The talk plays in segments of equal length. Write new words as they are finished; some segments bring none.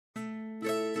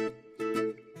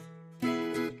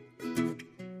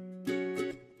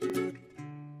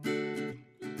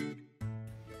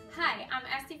I'm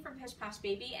Esty from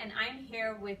PishPoshBaby, and I'm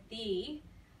here with the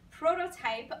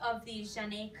prototype of the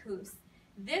Koos.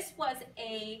 This was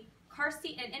a car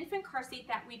seat, an infant car seat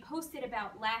that we posted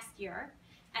about last year,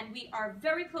 and we are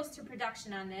very close to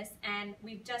production on this, and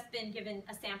we've just been given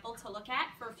a sample to look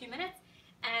at for a few minutes,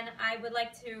 and I would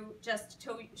like to just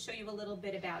show you a little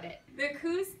bit about it. The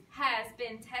Koos has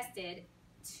been tested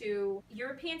to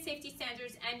European safety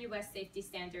standards and US safety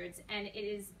standards, and it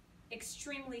is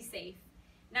extremely safe.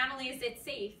 Not only is it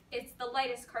safe, it's the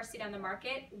lightest car seat on the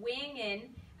market, weighing in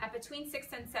at between 6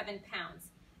 and 7 pounds.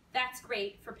 That's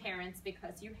great for parents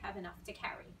because you have enough to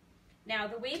carry. Now,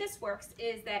 the way this works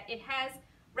is that it has,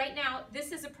 right now,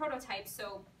 this is a prototype,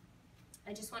 so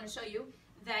I just want to show you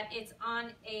that it's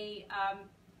on a,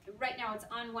 right now it's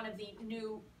on one of the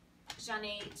new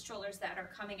Jane strollers that are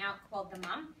coming out called the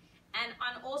Mom. And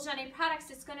on all Jane products,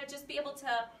 it's going to just be able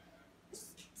to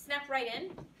snap right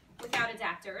in without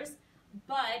adapters.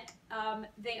 But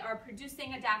they are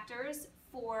producing adapters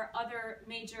for other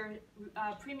major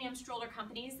premium stroller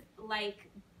companies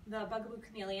like the Bugaboo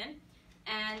Chameleon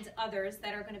and others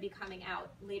that are going to be coming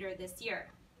out later this year.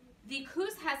 The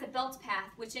Koos has a belt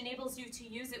path which enables you to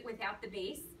use it without the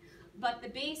base, but the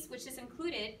base, which is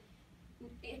included,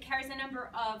 it carries a number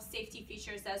of safety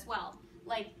features as well,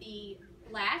 like the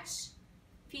latch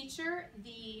feature,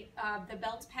 the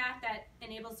belt path that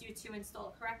enables you to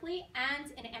install correctly,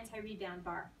 and an anti-rebound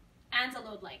bar, and a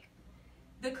load leg.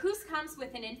 The Koos comes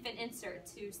with an infant insert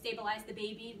to stabilize the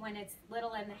baby when it's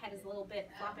little and the head is a little bit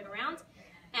flopping around,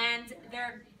 and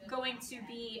they're going to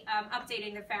be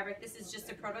updating the fabric. This is just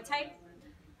a prototype.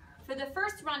 For the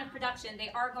first run of production, they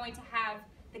are going to have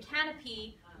the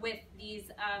canopy with these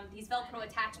Velcro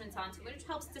attachments onto it, which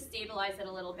helps to stabilize it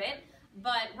a little bit.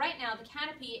 But right now, the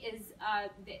canopy is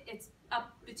it's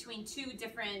up between two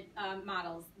different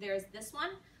models. There's this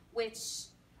one, which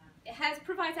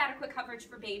provides adequate coverage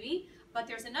for baby, but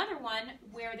there's another one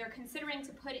where they're considering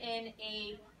to put in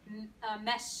a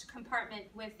mesh compartment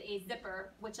with a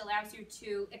zipper, which allows you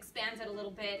to expand it a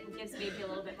little bit and gives baby a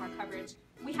little bit more coverage.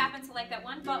 We happen to like that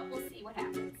one, but we'll see what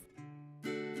happens.